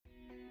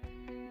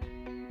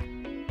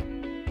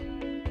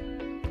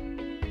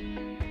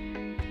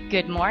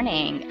Good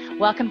morning.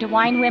 Welcome to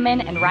Wine, Women,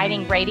 and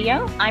Writing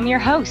Radio. I'm your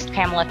host,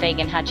 Pamela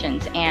Fagan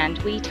Hutchins, and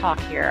we talk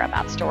here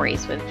about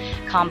stories with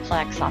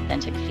complex,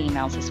 authentic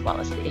females, as well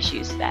as the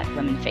issues that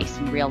women face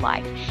in real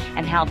life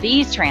and how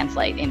these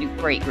translate into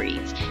great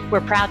reads.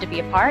 We're proud to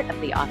be a part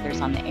of the Authors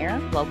on the Air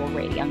Global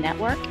Radio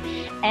Network,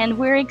 and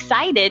we're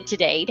excited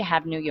today to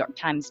have New York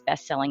Times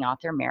bestselling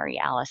author Mary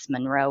Alice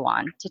Monroe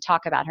on to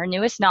talk about her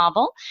newest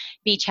novel,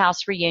 Beach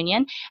House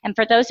Reunion. And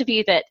for those of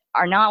you that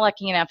are not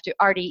lucky enough to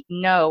already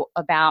know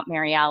about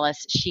Mary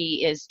Alice,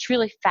 she is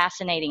truly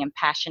fascinating and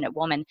passionate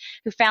woman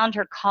who found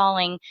her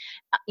calling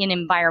in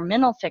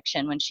environmental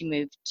fiction when she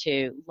moved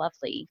to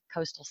lovely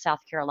coastal South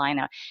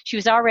Carolina. She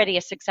was already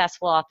a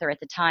successful author at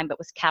the time, but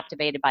was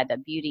captivated by the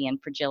beauty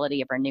and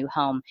fragility of her new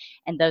home,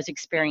 and those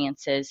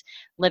experiences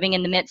living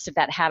in the midst of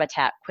that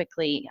habitat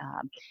quickly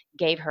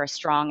gave her a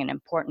strong and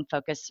important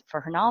focus for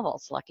her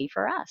novels. Lucky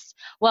for us.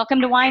 Welcome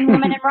to Wine,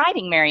 Women, and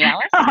Writing, Mary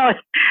Alice. Oh,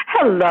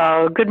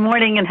 hello. Good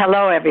morning, and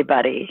hello,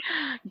 everybody.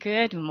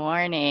 Good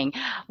morning.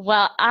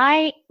 Well,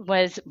 I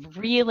was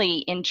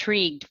really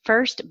intrigued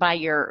first by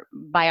your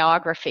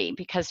biography,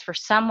 because for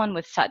someone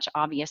with such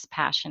obvious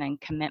passion and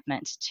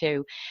commitment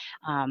to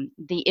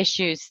the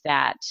issues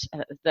that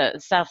the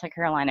South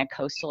Carolina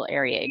coastal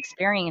area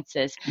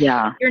experiences,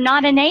 you're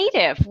not a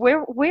native.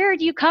 Where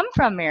do you come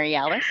from, Mary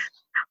Alice?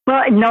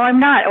 Well, no, I'm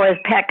not. Or as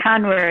Pat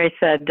Conroy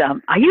said,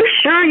 are you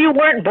sure you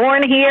weren't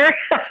born here?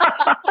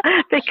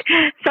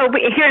 So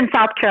here in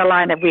South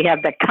Carolina, we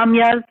have the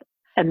Cumyas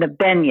and the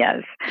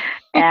Benyas.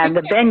 And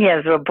the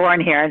Benyas were born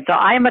here. And so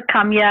I am a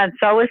Cumya, and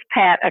so is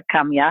Pat a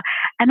Cumya.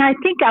 And I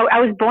think I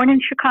was born in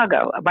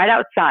Chicago, right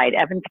outside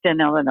Evanston,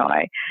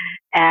 Illinois,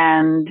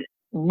 and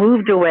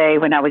moved away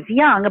when I was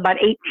young, about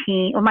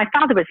 18. Well, my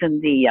father was in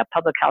the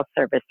public health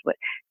service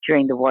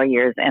during the war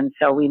years. And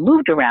so we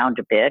moved around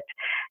a bit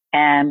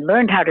and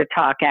learned how to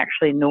talk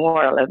actually New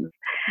Orleans.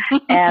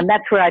 And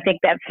that's where I think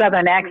that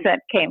Southern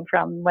accent came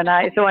from. When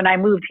I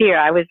moved here,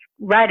 I was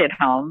right at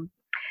home.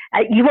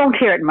 You won't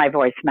hear it in my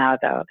voice now,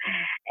 though.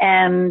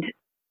 And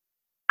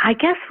I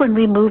guess when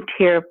we moved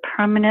here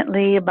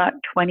permanently about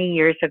 20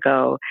 years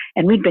ago,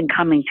 and we'd been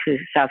coming to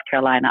South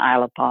Carolina,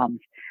 Isle of Palms,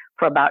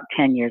 for about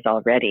 10 years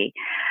already,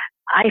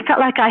 I felt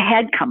like I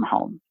had come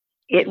home.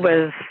 It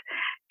was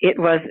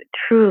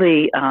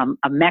truly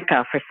a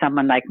mecca for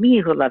someone like me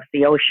who loves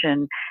the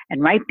ocean.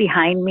 And right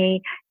behind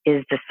me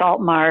is the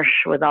salt marsh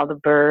with all the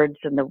birds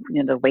and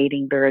the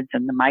wading birds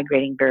and the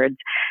migrating birds.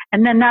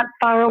 And then not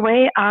far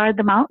away are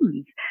the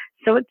mountains.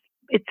 So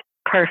it's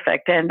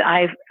perfect. And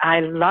I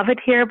love it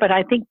here, but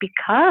I think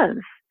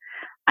because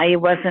I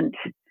wasn't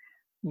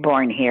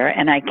born here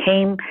and I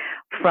came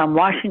from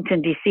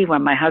Washington, D.C.,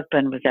 when my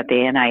husband was at the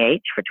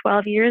NIH for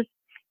 12 years,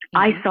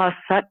 I saw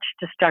such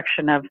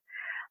destruction of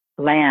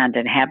land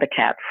and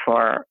habitat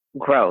for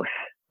growth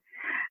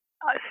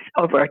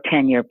over a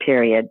 10-year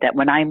period that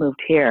when I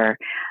moved here,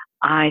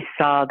 I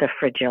saw the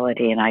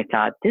fragility and I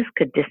thought this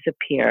could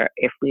disappear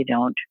if we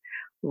don't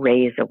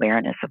raise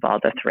awareness of all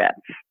the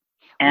threats.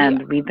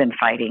 And we've been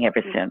fighting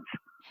ever since.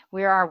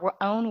 We're our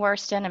own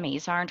worst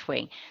enemies, aren't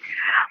we?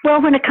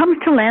 Well, when it comes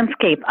to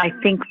landscape, I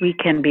think we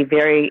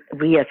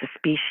as a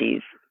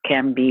species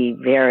can be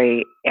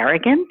very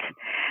arrogant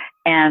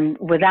and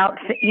without,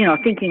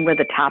 thinking we're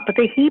the top of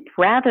the heap,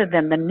 rather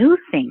than the new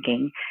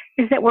thinking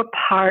is that we're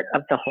part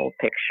of the whole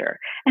picture.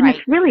 And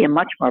It's really a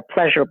much more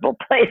pleasurable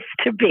place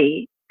to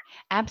be.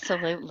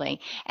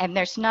 Absolutely. And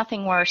there's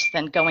nothing worse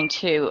than going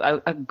to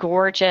a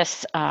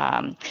gorgeous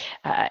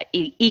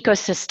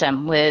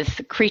ecosystem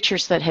with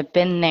creatures that have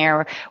been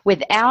there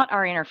without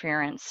our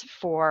interference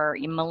for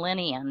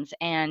millenniums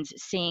and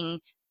seeing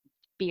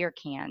beer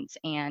cans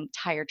and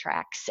tire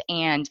tracks.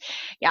 And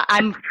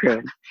I'm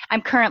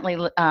currently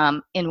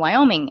in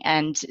Wyoming,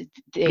 and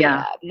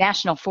the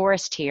national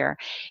forest here,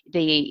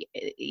 the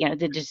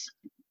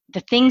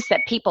things that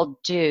people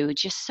do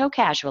just so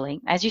casually,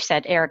 as you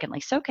said,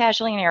 so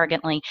casually and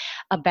arrogantly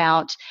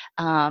about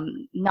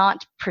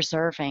not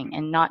preserving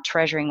and not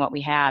treasuring what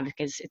we have,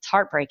 because it's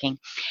heartbreaking.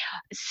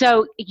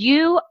 So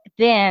you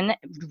then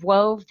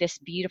wove this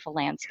beautiful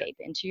landscape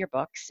into your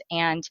books,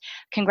 and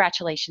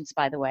congratulations,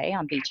 by the way,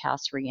 on Beach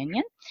House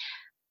Reunion.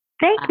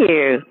 Thank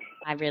you.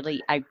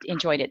 I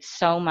enjoyed it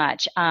so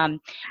much. And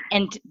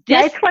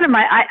it's one of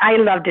I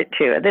loved it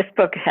too. This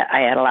book,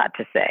 I had a lot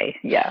to say.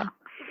 Yeah.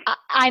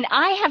 And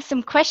I have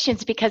some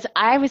questions, because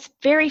I was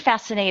very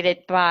fascinated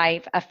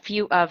by a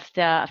few of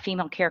the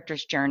female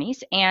characters'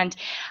 journeys. And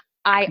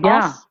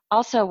I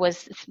also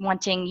was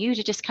wanting you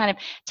to just kind of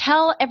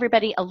tell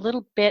everybody a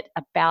little bit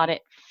about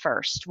it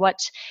first. What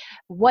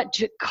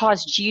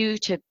caused you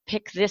to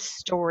pick this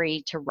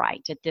story to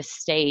write at this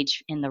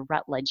stage in the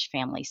Rutledge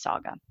family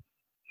saga?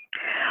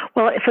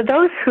 Well, for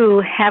those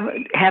who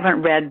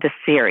haven't read the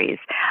series,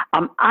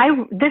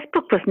 this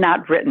book was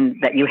not written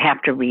that you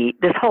have to read.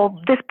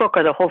 This book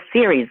or the whole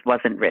series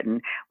wasn't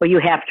written where you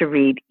have to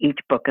read each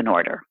book in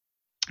order.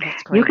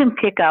 You can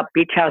pick up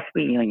Beach House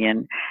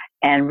Reunion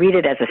and read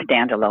it as a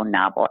standalone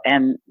novel.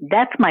 And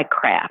that's my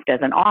craft. As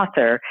an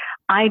author,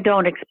 I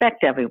don't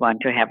expect everyone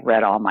to have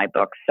read all my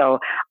books. So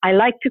I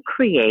like to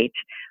create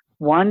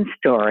one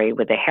story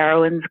with the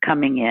heroines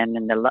coming in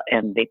and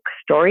the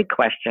story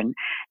question,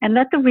 and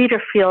let the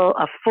reader feel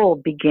a full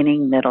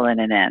beginning, middle,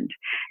 and an end.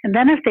 And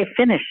then if they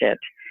finish it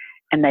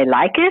and they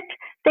like it,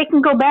 they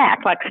can go back,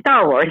 like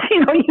Star Wars,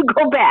 you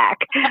go back.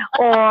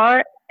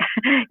 Or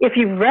if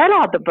you've read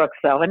all the books,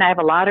 though, and I have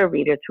a lot of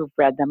readers who've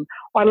read them,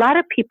 or a lot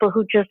of people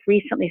who just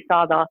recently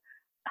saw the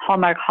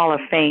Hallmark Hall of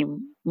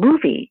Fame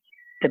movie,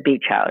 The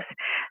Beach House.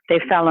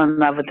 They fell in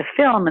love with the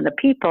film and the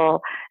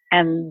people,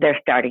 and they're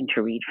starting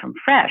to read from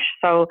fresh.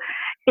 So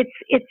it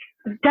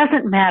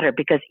doesn't matter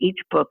because each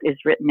book is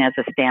written as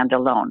a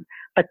standalone.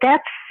 But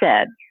that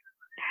said,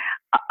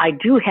 I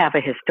do have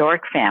a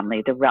historic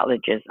family, the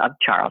Rutledges of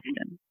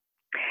Charleston.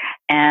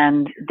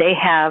 And they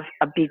have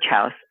a beach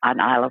house on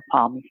Isle of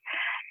Palms.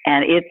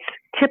 And it's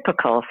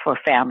typical for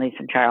families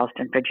in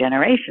Charleston for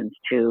generations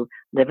to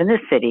live in the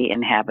city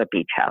and have a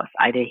beach house,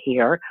 either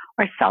here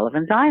or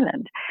Sullivan's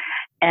Island.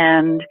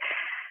 And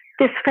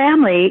this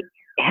family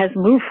has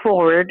moved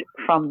forward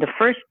from the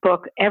first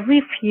book.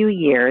 Every few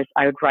years,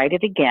 I would write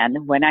it again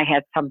when I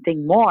had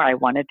something more I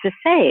wanted to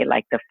say,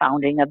 like the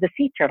founding of the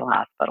Sea Turtle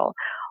Hospital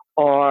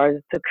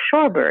or the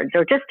shorebirds,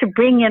 or just to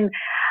bring in,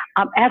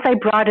 as I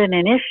brought in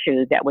an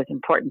issue that was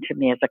important to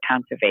me as a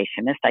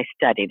conservationist, I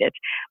studied it,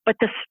 but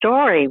the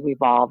story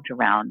revolved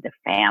around the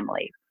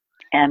family.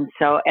 And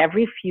so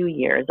every few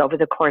years, over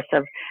the course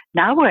of,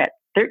 now we're at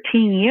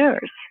 13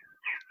 years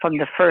from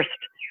the first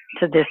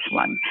to this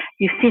one,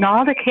 you've seen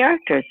all the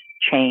characters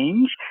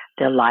change,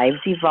 their lives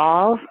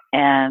evolve,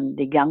 and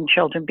the young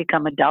children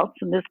become adults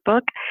in this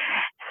book.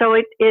 So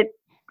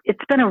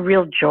it's been a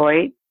real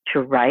joy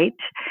to write.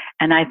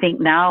 And I think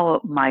now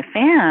my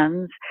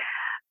fans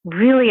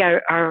really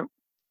are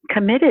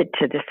committed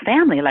to this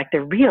family, like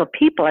they're real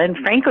people. And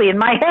frankly, in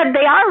my head,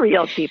 they are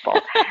real people.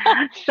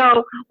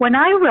 So when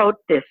I wrote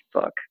this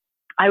book,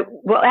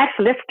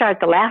 actually, let's start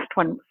the last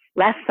one.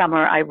 Last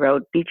summer, I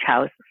wrote Beach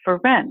House for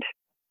Rent.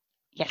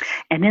 Yes.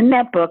 And in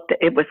that book,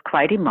 it was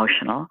quite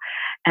emotional.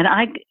 And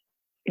I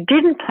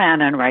didn't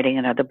plan on writing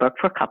another book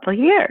for a couple of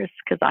years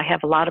because I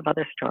have a lot of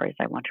other stories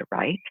I want to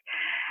write.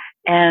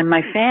 And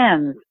my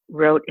fans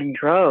wrote in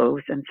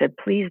droves and said,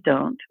 please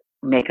don't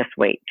make us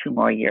wait 2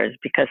 more years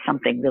because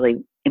something really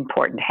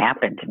important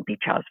happened in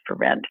Beach House for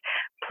Rent.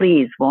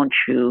 Please, won't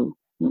you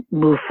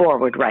move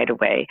forward right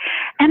away?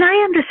 And I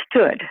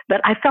understood,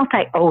 but I felt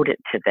I owed it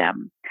to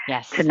them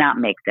to not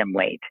make them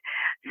wait.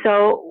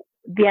 So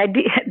the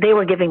idea, they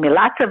were giving me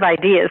lots of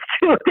ideas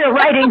too. They're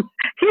writing,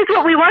 here's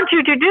what we want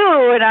you to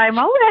do. And I'm,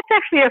 that's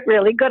actually a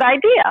really good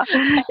idea.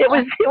 It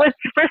was the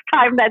first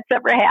time that's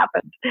ever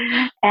happened.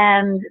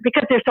 And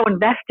because they're so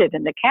invested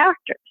in the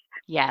characters.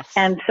 Yes.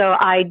 And so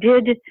I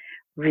did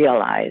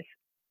realize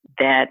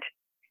that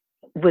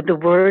with the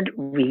word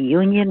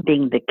reunion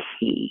being the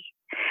key,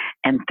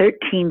 and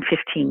 13,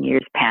 15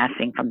 years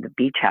passing from the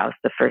Beach House,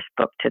 the first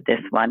book, to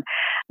this one,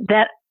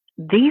 that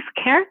these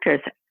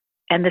characters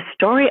and the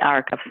story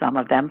arc of some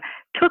of them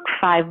took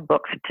 5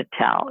 books to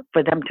tell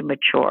for them to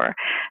mature.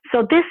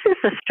 So this is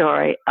a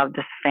story of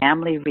this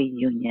family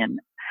reunion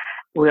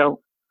where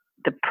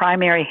the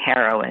primary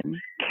heroine,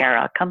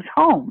 Kara, comes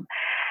home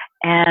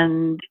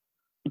and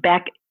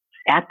back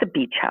at the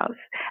beach house.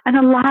 And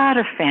a lot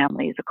of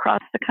families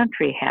across the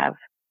country have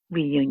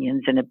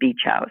reunions in a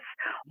beach house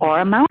or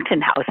a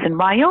mountain house in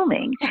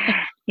Wyoming,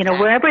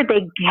 wherever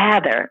they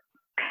gather.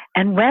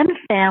 And when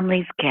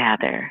families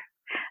gather,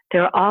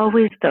 there are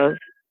always those,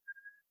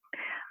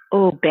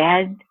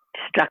 bad,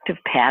 destructive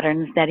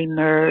patterns that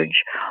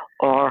emerge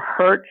or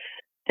hurts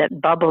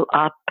that bubble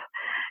up.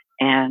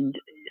 And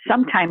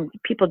sometimes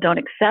people don't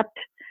accept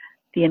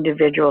the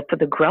individual for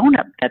the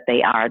grown-up that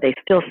they are. They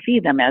still see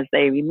them as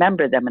they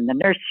remember them in the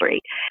nursery.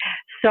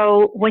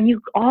 So when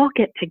you all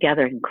get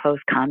together in close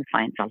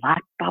confines, a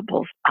lot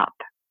bubbles up.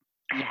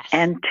 Yes.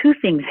 And 2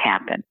 things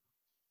happen.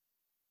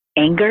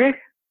 Anger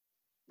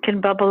can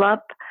bubble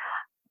up,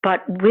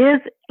 but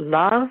with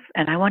love,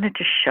 and I wanted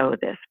to show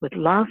this, with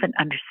love and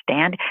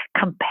understand,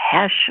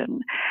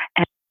 compassion,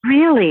 and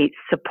really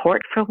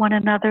support for one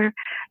another,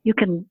 you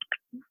can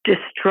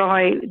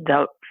destroy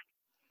the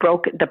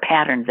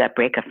patterns that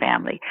break a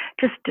family.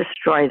 Just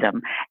destroy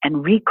them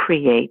and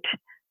recreate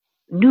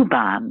new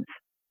bonds.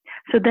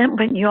 So then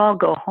when you all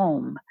go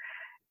home,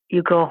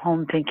 you go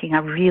home thinking, I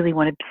really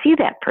want to see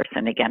that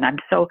person again. I'm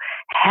so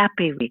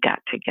happy we got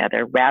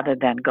together, rather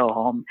than go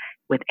home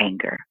with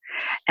anger.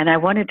 And I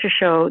wanted to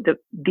show that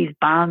these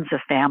bonds of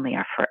family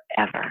are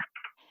forever.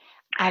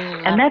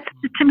 And that's,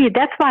 to me,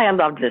 that's why I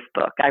loved this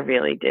book. I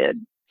really did.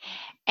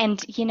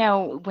 And,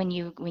 when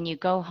you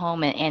go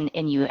home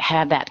and you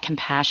have that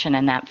compassion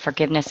and that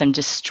forgiveness and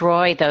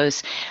destroy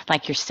those,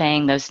 like you're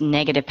saying, those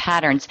negative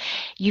patterns,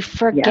 you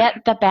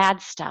forget the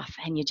bad stuff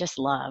and you just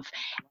love.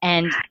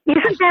 And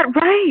isn't that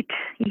right?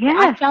 Yes.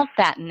 I felt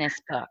that in this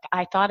book.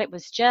 I thought it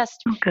was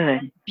just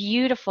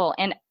beautiful.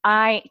 And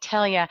I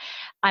tell you,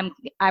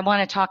 I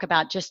want to talk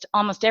about just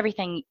almost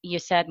everything you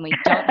said, and we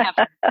don't have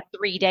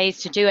 3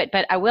 days to do it,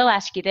 but I will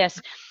ask you this.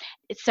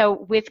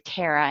 So with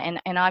Kara,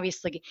 and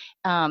obviously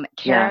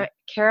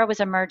Kara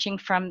was emerging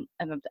from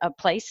a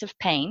place of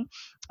pain.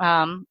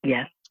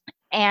 Yes.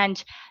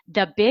 And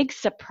the big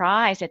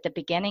surprise at the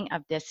beginning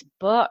of this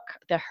book,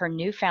 her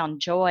newfound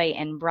joy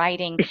in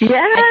writing,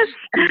 Yes.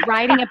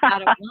 writing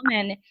about a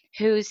woman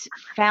who's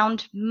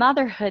found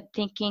motherhood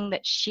thinking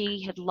that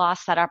she had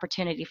lost that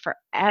opportunity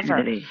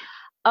forever.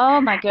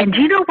 Oh my goodness. And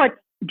do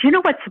you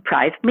know what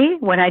surprised me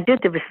when I did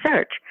the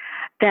research?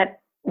 That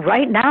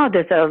right now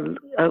there's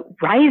a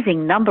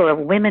rising number of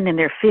women in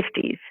their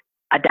 50s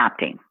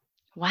adopting.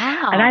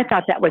 Wow. And I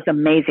thought that was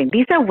amazing.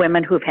 These are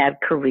women who've had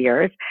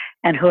careers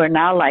and who are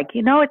now like,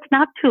 it's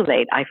not too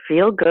late. I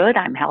feel good.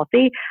 I'm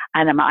healthy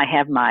and I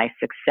have my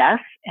success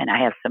and I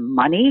have some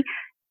money.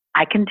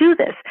 I can do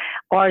this.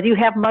 Or you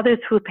have mothers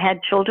who've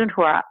had children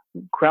who are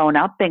grown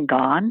up and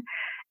gone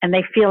and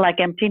they feel like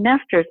empty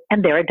nesters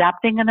and they're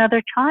adopting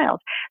another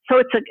child. So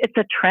it's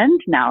a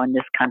trend now in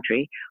this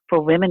country for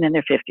women in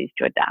their 50s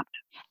to adopt,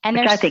 and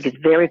which I think is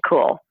very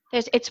cool.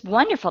 It's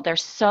wonderful.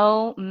 There's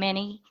so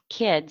many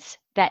kids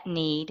that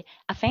need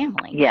a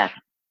family. Yes.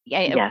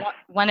 Yes.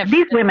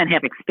 These women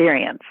have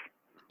experience.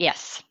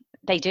 Yes,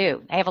 they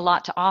do. They have a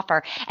lot to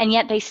offer. And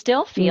yet they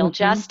still feel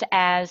just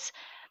as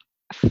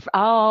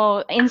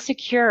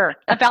insecure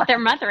about their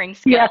mothering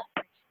skills.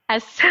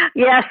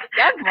 Yes.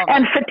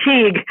 And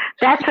fatigue.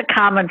 That's a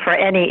common for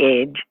any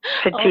age.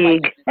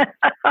 Fatigue.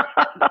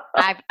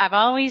 I've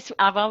always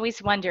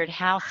wondered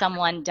how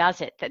someone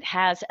does it that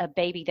has a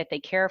baby that they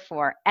care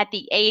for at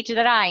the age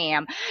that I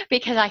am,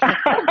 because I think,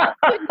 oh my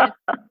goodness,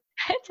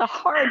 it's a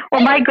hard thing.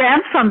 Well, my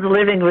grandson's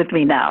living with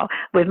me now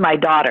with my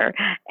daughter,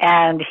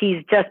 and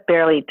he's just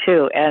barely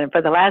 2. And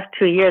for the last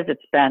 2 years,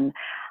 it's been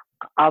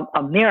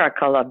a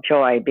miracle of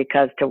joy,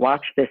 because to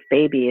watch this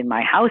baby in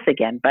my house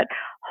again, but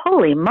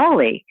holy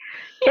moly,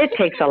 it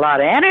takes a lot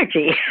of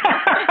energy.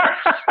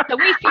 So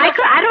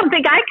I don't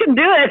think I can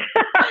do it.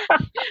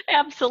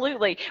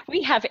 Absolutely.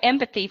 We have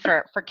empathy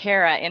for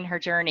Kara in her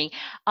journey.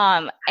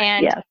 And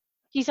yes.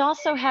 He's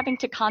also having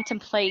to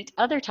contemplate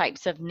other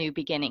types of new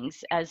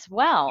beginnings as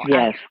well.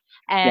 Yes.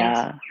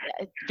 And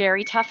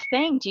very tough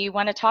thing. Do you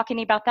want to talk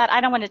any about that?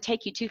 I don't want to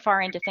take you too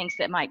far into things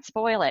that might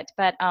spoil it,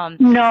 but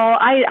no,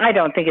 I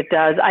don't think it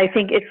does. I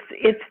think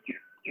it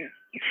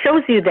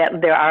shows you that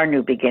there are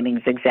new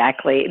beginnings.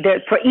 Exactly.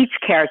 For each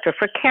character.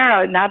 For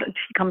Kara,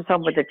 she comes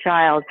home with a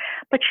child,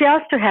 but she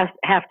also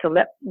have to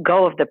let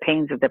go of the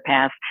pains of the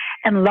past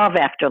and love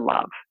after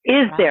love.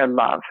 Is there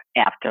love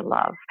after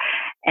love?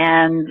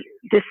 And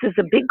this is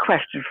a big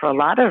question for a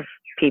lot of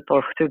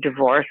people through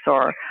divorce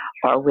or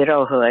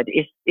widowhood.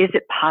 Is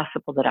it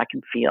possible that I can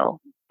feel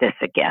this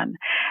again?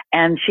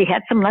 And she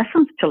had some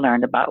lessons to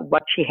learn about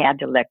what she had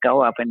to let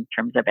go of in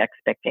terms of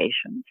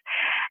expectations.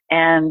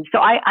 And so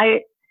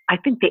I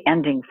think the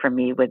ending for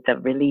me with the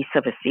release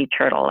of a sea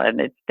turtle,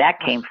 and that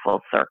came full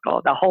circle.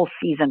 The whole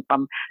season,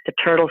 from the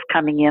turtles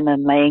coming in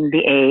and laying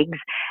the eggs,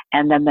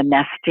 and then the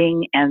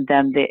nesting, and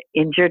then the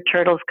injured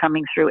turtles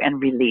coming through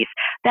and release.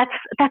 That's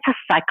a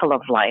cycle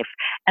of life,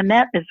 and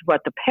that is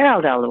what the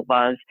parallel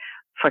was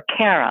for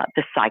Kara.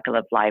 The cycle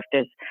of life.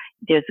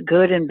 There's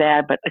good and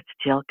bad, but it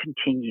still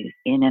continues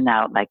in and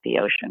out like the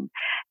ocean.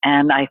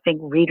 And I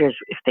think readers,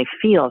 if they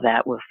feel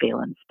that, will feel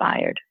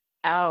inspired.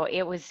 Oh,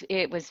 it was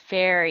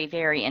very,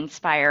 very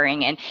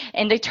inspiring.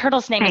 And the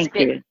turtle's name is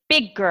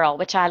Big Girl,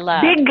 which I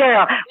love. Big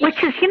Girl,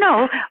 which is,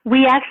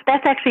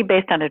 that's actually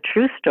based on a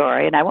true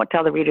story, and I won't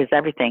tell the readers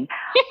everything,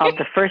 of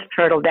the first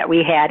turtle that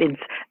we had.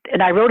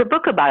 And I wrote a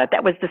book about it.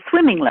 That was the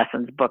swimming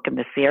lessons book in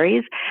the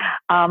series.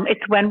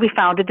 It's when we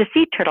founded the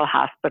Sea Turtle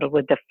Hospital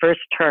with the first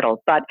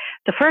turtle. But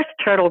the first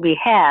turtle we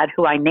had,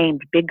 who I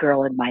named Big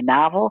Girl in my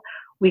novel,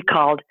 we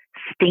called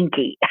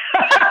Stinky.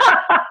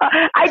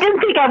 I didn't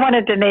think I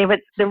wanted to name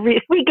it.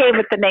 We gave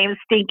it the name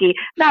Stinky.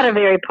 Not a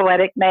very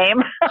poetic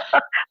name,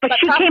 but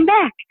she came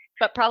back.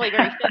 But probably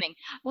very fitting.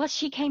 Well,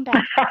 she came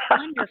back.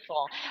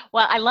 Wonderful.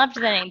 Well, I loved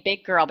the name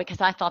Big Girl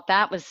because I thought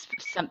that was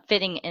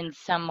fitting in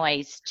some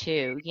ways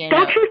too.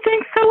 Don't you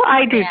think so?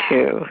 I do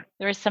too.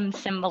 There is some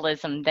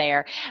symbolism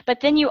there.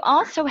 But then you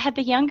also had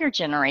the younger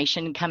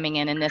generation coming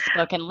in this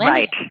book, and Linda.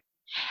 Right.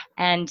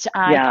 And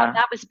I thought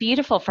that was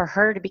beautiful for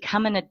her to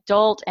become an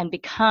adult and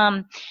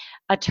become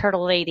a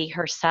turtle lady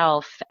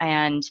herself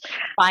and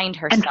find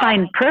herself. And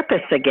find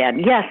purpose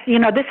again. Yes,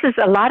 this is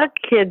a lot of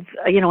kids,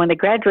 when they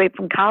graduate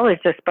from college,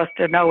 they're supposed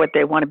to know what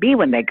they want to be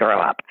when they grow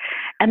up.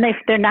 And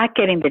they're not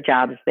getting the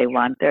jobs they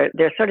want.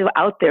 They're sort of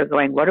out there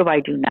going, what do I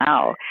do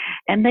now?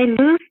 And they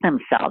lose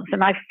themselves.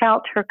 And I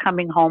felt her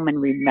coming home and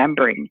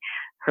remembering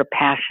her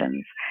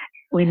passions,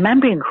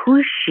 remembering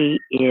who she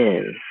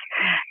is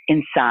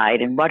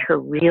inside and what her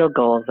real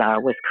goals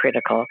are was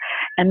critical.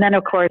 And then,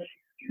 of course,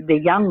 the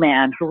young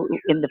man who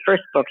in the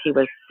first book, he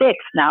was 6,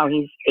 now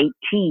he's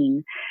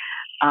 18.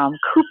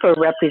 Cooper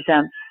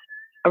represents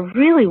a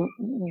really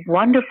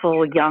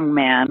wonderful young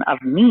man of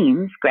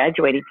means,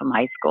 graduating from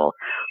high school,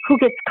 who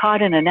gets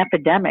caught in an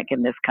epidemic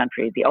in this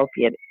country, the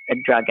opiate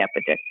drug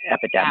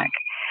epidemic.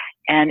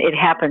 And it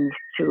happens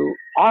to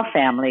all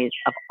families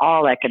of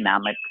all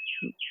economic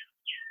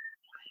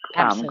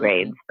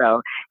grades.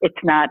 So it's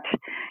not,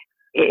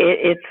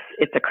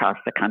 it's across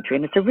the country,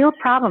 and it's a real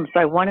problem. So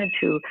I wanted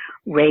to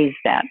raise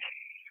that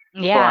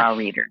for our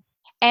readers.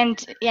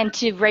 and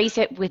to raise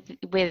it with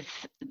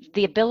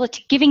the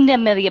ability, giving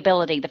them the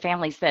ability, the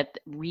families that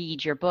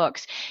read your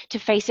books, to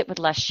face it with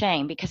less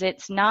shame, because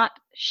it's not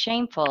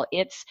shameful,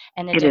 it's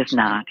an addiction. It is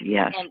not,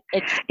 yes. And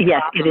it's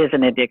yes, it is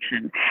an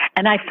addiction.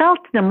 And I felt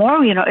the more,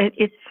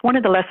 it's one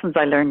of the lessons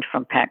I learned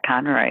from Pat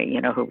Conroy,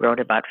 who wrote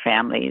about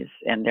families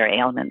and their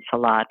ailments a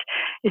lot,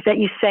 is that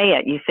you say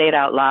it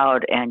out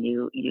loud, and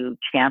you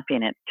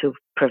champion it to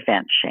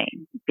prevent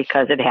shame,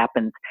 because it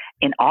happens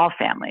in all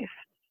families.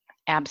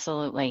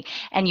 Absolutely.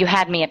 And you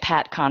had me at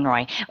Pat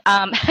Conroy.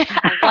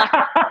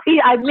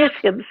 I miss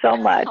him so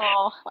much.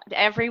 Oh,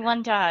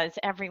 everyone does.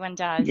 Everyone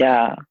does.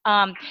 Yeah.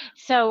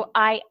 So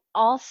I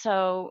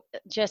also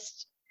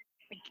just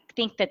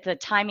think that the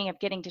timing of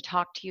getting to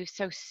talk to you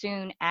so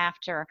soon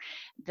after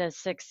the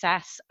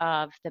success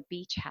of the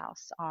Beach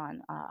House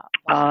on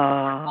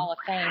Hall of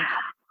Fame,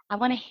 I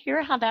want to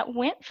hear how that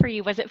went for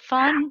you. Was it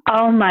fun?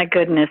 Oh my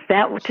goodness,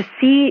 to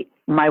see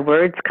my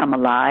words come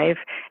alive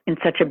in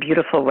such a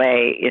beautiful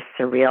way is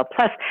surreal.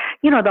 Plus,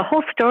 the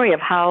whole story of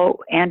how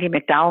Andie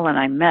MacDowell and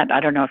I met. I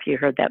don't know if you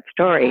heard that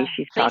story.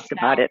 She's talked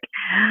about it.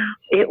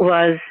 It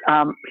was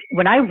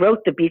when I wrote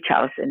The Beach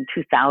House in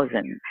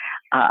 2000.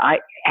 I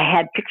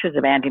had pictures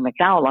of Andie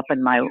MacDowell up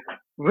in my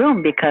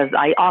room, because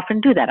I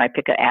often do that. I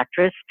pick an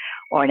actress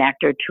or an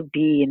actor to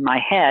be in my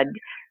head,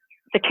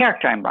 the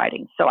character I'm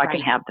writing, so I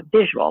can have the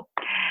visual.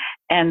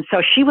 And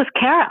so she was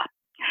Kara.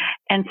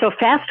 And so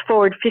fast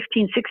forward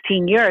 15,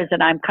 16 years,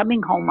 and I'm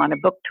coming home on a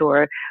book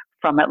tour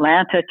from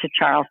Atlanta to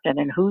Charleston,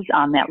 and who's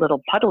on that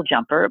little puddle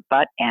jumper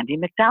but Andie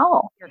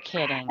MacDowell? You're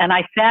kidding. And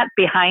I sat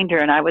behind her,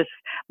 and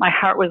my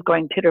heart was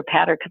going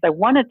pitter-patter, because I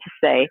wanted to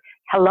say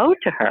hello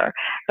to her,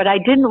 but I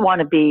didn't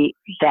want to be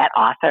that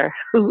author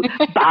who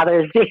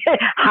bothers me.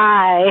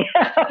 Hi.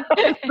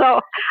 So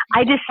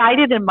I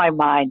decided in my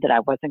mind that I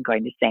wasn't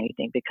going to say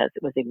anything, because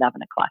it was 11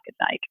 o'clock at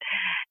night.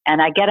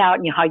 And I get out,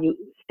 and how you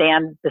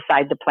stand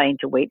beside the plane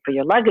to wait for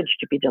your luggage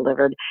to be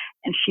delivered,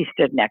 and she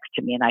stood next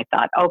to me, and I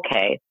thought,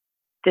 okay,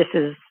 this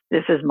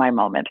is my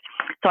moment.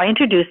 So I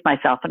introduced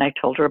myself, and I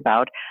told her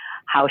about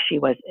how she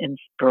was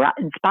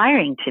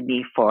inspiring to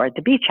me for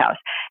The Beach House.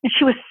 And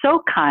she was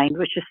so kind,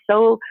 which is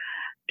so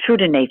true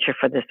to nature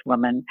for this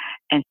woman.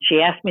 And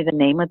she asked me the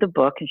name of the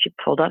book, and she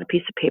pulled out a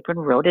piece of paper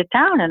and wrote it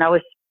down. And I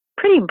was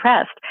pretty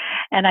impressed.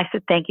 And I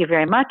said, thank you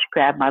very much,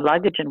 grabbed my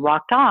luggage and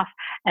walked off.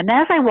 And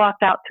as I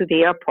walked out through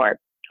the airport,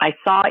 I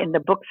saw in the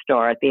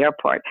bookstore at the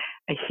airport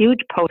a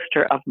huge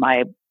poster of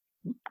my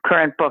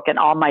current book and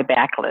all my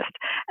backlist.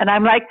 And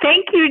I'm like,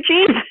 thank you,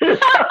 Jesus.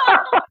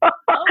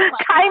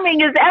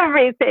 Timing is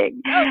everything.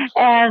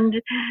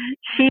 And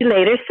she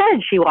later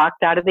said she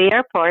walked out of the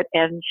airport,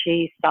 and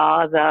she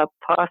saw the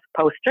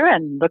poster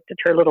and looked at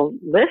her little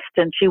list,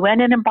 and she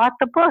went in and bought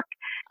the book.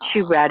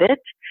 She read it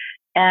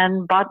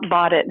and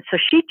bought it. And so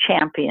she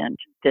championed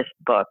this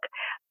book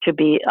to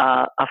be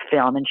a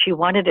film, and she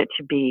wanted it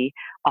to be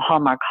a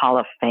Hallmark Hall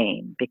of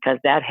Fame, because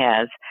that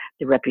has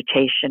the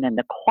reputation and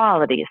the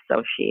quality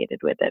associated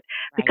with it.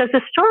 Because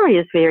the story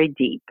is very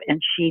deep, and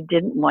she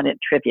didn't want it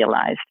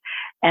trivialized.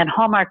 And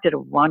Hallmark did a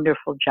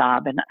wonderful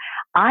job, and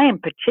I am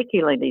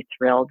particularly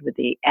thrilled with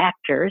the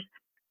actors.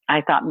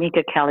 I thought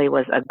Minka Kelly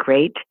was a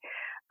great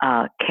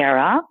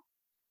Kara,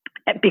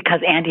 because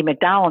Andie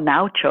MacDowell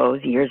now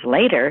chose years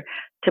later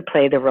to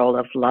play the role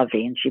of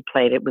Lovey, and she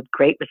played it with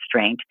great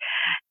restraint,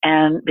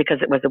 and because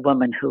it was a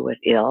woman who was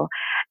ill.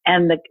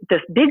 And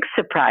this big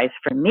surprise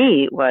for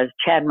me was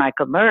Chad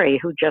Michael Murray,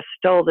 who just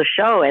stole the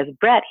show as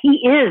Brett.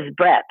 He is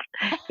Brett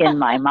in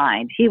my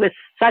mind. He was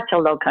such a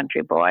Low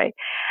Country boy.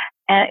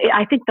 And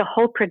I think the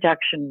whole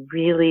production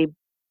really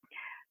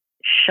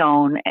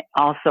shone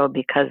also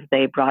because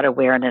they brought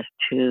awareness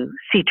to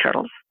sea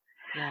turtles.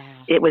 Yeah.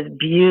 It was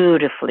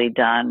beautifully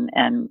done,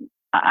 and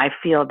I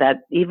feel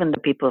that even the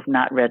people who have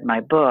not read my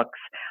books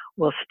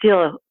will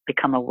still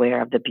become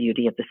aware of the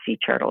beauty of the sea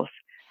turtles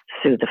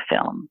through the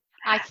film.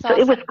 So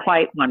it was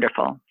quite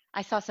wonderful.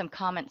 I saw some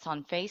comments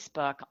on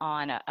Facebook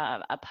on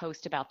a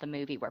post about the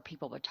movie where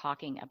people were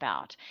talking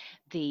about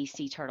the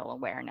sea turtle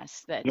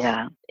awareness. That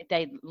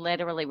they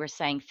literally were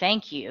saying,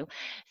 thank you,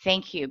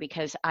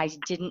 because I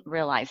didn't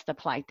realize the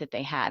plight that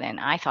they had, and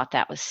I thought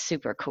that was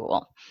super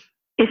cool.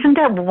 Isn't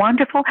that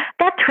wonderful?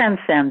 That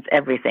transcends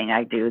everything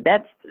I do.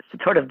 That's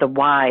sort of the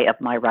why of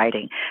my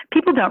writing.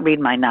 People don't read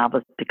my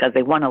novels because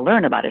they want to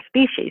learn about a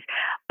species,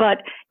 but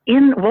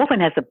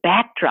woven as a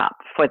backdrop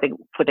for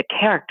the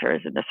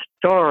characters and the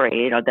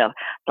story,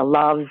 the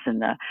loves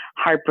and the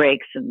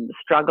heartbreaks and the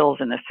struggles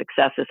and the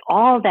successes,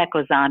 all that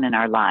goes on in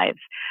our lives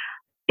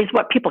is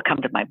what people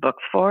come to my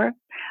books for.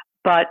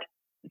 But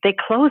they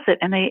close it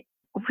and they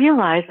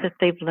realize that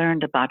they've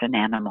learned about an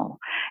animal,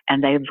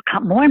 and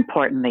more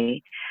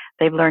importantly,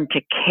 they've learned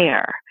to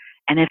care.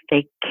 And if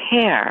they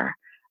care,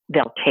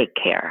 they'll take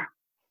care.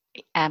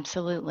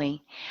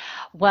 Absolutely.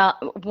 Well,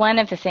 one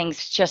of the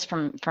things just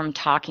from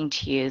talking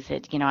to you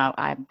that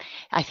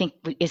I think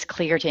is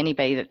clear to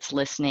anybody that's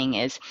listening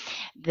is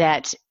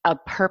that a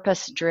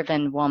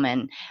purpose-driven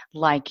woman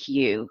like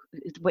you,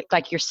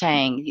 like you're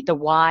saying, the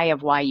why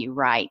of why you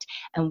write,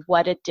 and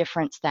what a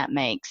difference that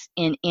makes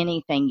in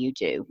anything you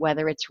do,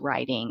 whether it's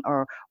writing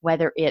or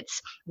whether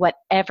it's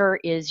whatever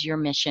is your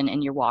mission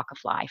in your walk of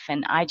life.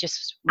 And I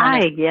just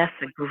want to Yes,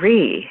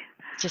 agree.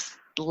 just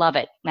love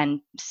it and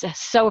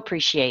so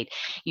appreciate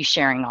you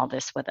sharing all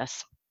this with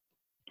us.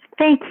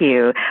 Thank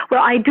you.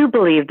 Well, I do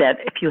believe that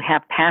if you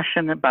have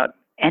passion about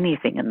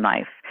anything in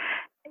life,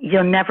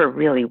 you'll never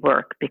really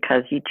work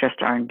because you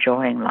just are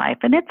enjoying life.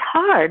 And it's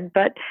hard,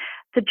 but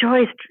the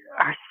joys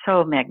are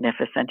so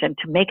magnificent. And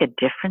to make a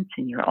difference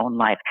in your own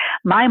life,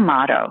 my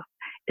motto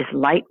is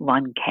light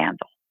one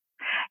candle.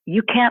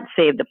 You can't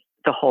save the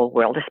whole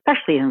world,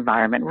 especially the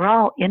environment. We're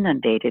all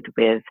inundated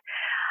with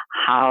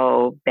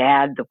how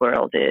bad the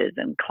world is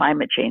and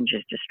climate change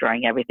is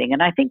destroying everything.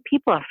 And I think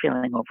people are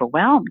feeling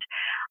overwhelmed.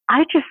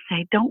 I just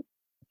say, don't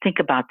think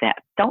about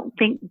that. Don't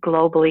think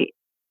globally,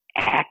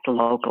 act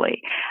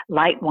locally.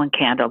 Light one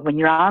candle. When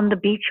you're on the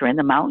beach or in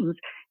the mountains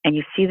and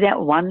you see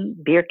that one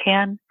beer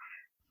can,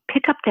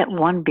 pick up that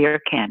one beer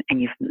can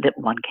and you lit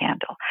one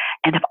candle.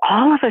 And if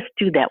all of us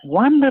do that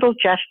one little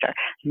gesture,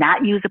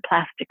 not use a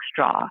plastic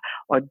straw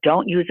or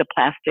don't use a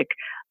plastic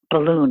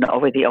balloon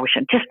over the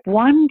ocean, just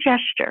one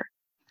gesture.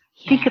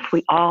 Yes. I think if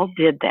we all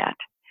did that,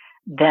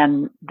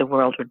 then the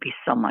world would be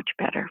so much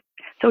better.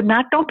 So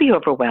don't be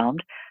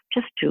overwhelmed.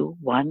 Just do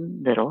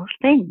one little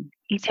thing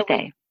each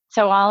day.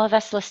 So all of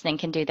us listening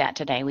can do that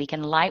today. We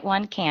can light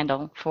one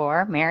candle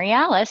for Mary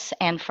Alice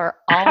and for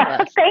all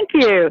of us. Thank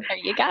you. There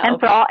you go. And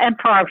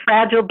for our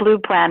fragile blue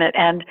planet.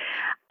 And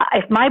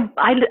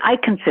I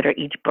consider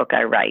each book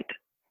I write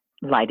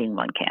lighting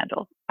one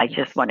candle. I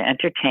just want to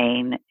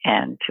entertain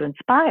and to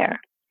inspire.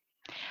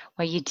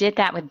 Well, you did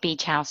that with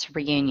Beach House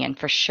Reunion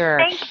for sure.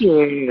 Thank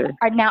you.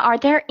 Now, are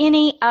there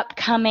any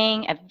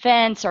upcoming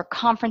events or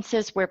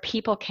conferences where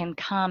people can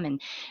come and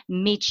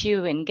meet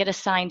you and get a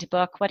signed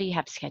book? What do you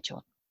have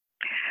scheduled?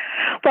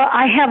 Well,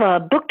 I have a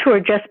book tour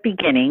just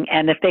beginning,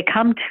 and if they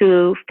come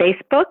to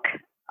Facebook,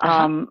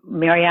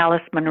 Mary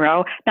Alice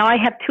Monroe. Now, I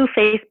have two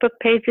Facebook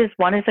pages.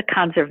 One is a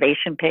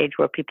conservation page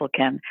where people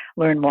can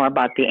learn more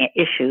about the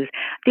issues.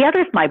 The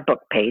other is my book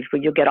page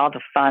where you'll get all the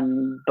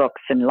fun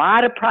books and a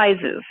lot of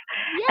prizes.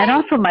 Yay. And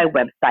also my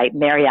website,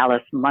 Mary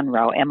Alice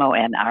Monroe,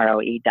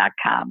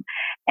 MONROE.com.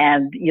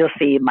 And you'll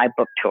see my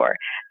book tour.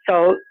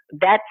 So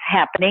that's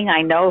happening.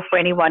 I know for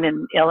anyone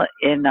in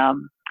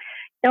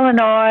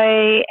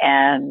Illinois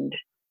and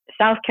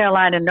South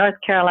Carolina, North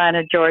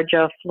Carolina,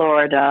 Georgia,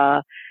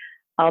 Florida.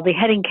 I'll be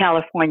heading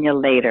California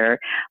later,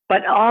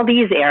 but all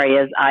these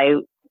areas I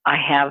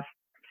have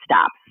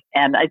stops,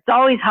 and it's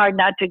always hard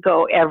not to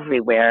go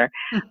everywhere,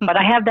 but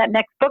I have that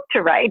next book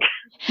to write.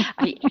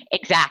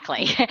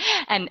 Exactly.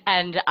 And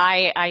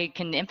I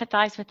can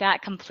empathize with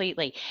that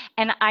completely.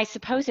 And I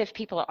suppose if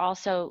people are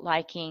also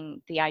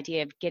liking the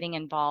idea of getting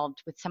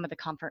involved with some of the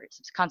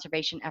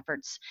conservation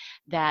efforts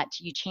that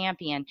you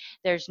champion,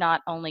 there's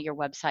not only your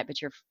website,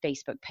 but your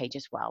Facebook page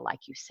as well,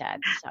 like you said.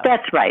 So.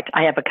 That's right.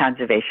 I have a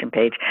conservation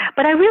page.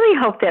 But I really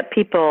hope that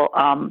people,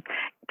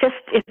 just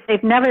if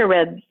they've never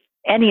read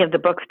any of the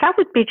books, start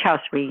with Beach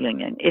House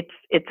Reunion.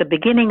 It's a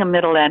beginning, a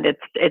middle, end.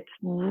 It's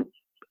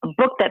a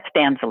book that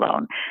stands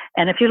alone.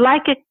 And if you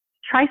like it,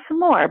 try some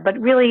more. But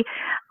really,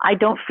 I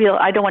don't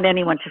want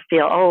anyone to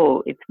feel,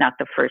 oh, it's not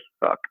the first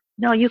book.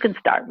 No, you can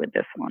start with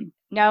this one.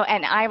 No,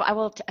 and I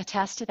will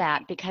attest to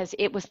that because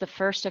it was the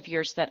first of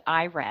yours that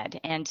I read,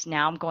 and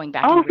now I'm going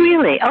back. Oh,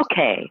 really?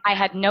 Okay. I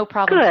had no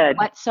problem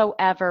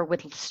whatsoever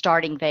with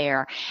starting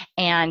there,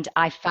 and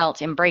I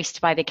felt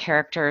embraced by the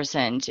characters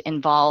and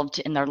involved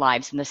in their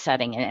lives and the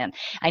setting, and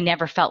I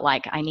never felt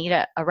like I need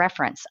a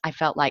reference. I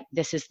felt like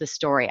this is the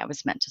story I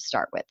was meant to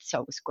start with, so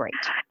it was great.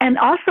 And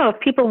also,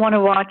 if people want to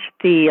watch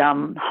the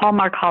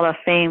Hallmark Hall of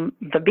Fame,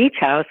 The Beach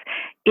House,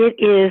 it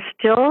is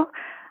still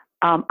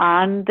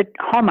on the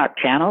Hallmark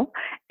Channel,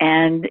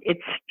 and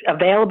it's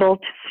available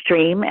to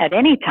stream at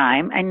any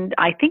time. And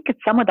I think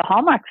some of the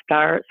Hallmark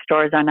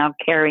stores are now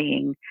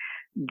carrying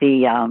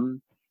the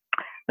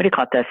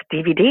this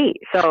DVD.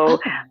 So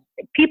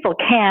people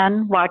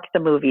can watch the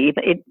movie.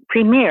 It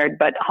premiered,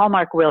 but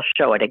Hallmark will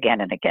show it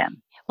again and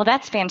again. Well,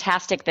 that's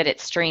fantastic that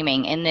it's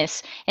streaming in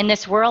this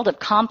world of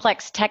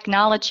complex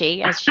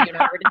technology, as you and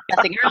I were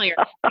discussing earlier.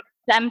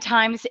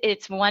 Sometimes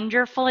it's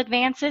wonderful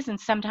advances and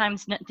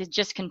sometimes it's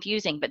just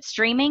confusing. But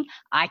streaming,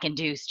 I can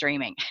do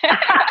streaming.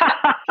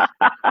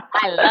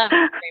 I love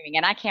streaming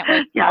and I can't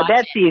wait to watch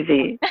that's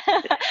easy.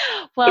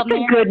 Well, it's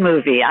a good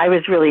movie. I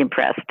was really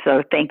impressed.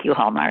 So thank you,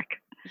 Hallmark.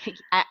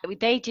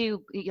 They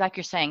do, like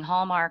you're saying,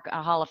 Hallmark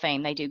Hall of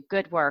Fame, they do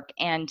good work.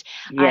 And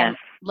yes.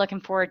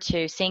 looking forward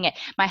to seeing it.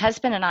 My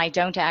husband and I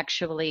don't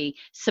actually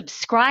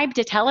subscribe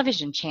to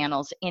television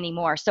channels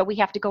anymore, so we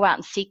have to go out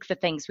and seek the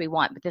things we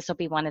want. But this will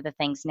be one of the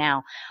things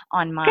now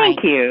on my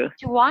Thank you.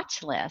 to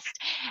watch list.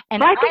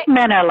 And well, I think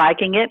men are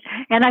liking it,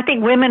 and I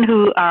think women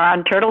who are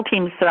on turtle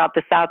teams throughout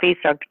the Southeast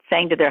are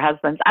saying to their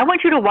husbands, "I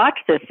want you to watch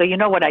this, so you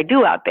know what I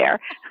do out there."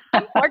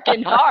 I'm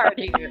working hard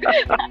here.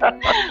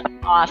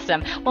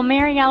 Awesome. Well,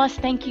 Mary Alice,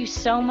 thank you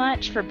so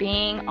much for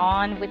being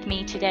on with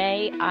me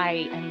today.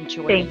 I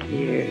enjoyed it. Thank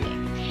you.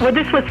 Well,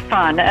 this was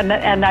fun,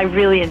 and I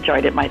really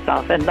enjoyed it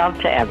myself, and love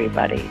to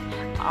everybody.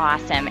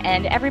 Awesome.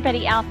 And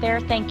everybody out there,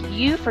 thank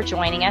you for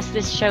joining us.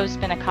 This show's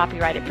been a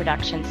copyrighted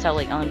production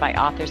solely owned by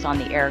Authors on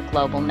the Air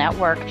Global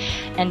Network.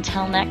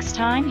 Until next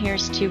time,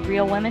 here's to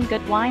real women,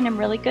 good wine, and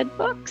really good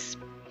books.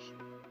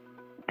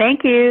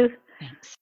 Thank you.